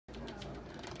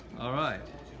All right.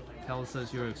 Tell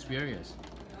us your experience.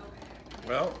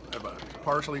 Well, I have a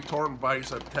partially torn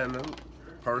bicep tendon,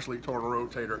 partially torn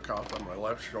rotator cuff on my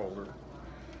left shoulder.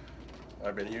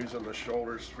 I've been using the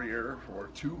shoulder sphere for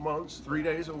 2 months, 3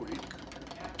 days a week.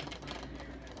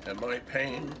 And my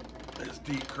pain is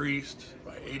decreased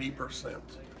by 80%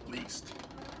 at least.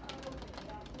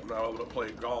 I'm now able to play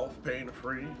golf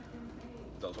pain-free.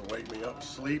 Doesn't wake me up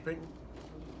sleeping.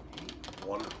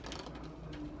 Wonderful.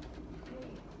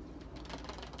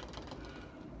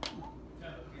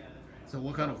 So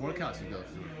what kind of workouts you go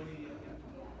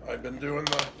through? I've been doing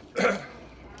the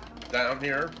down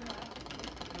here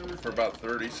for about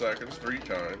 30 seconds, 3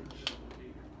 times.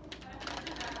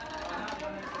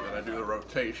 Then I do the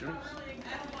rotations.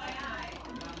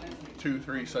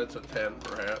 2-3 sets of 10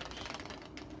 perhaps.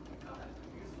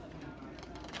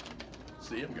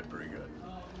 See, I'm getting pretty good.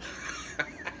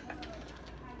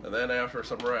 And then after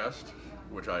some rest,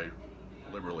 which I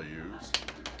liberally use,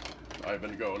 I've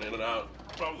been going in and out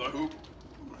of the hoop.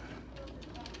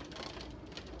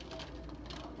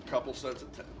 A couple sets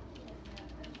of 10.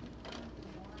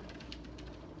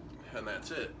 And that's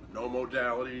it. No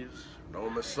modalities, no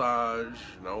massage,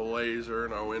 no laser,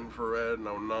 no infrared,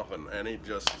 no nothing.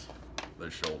 Just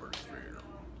the shoulder sphere.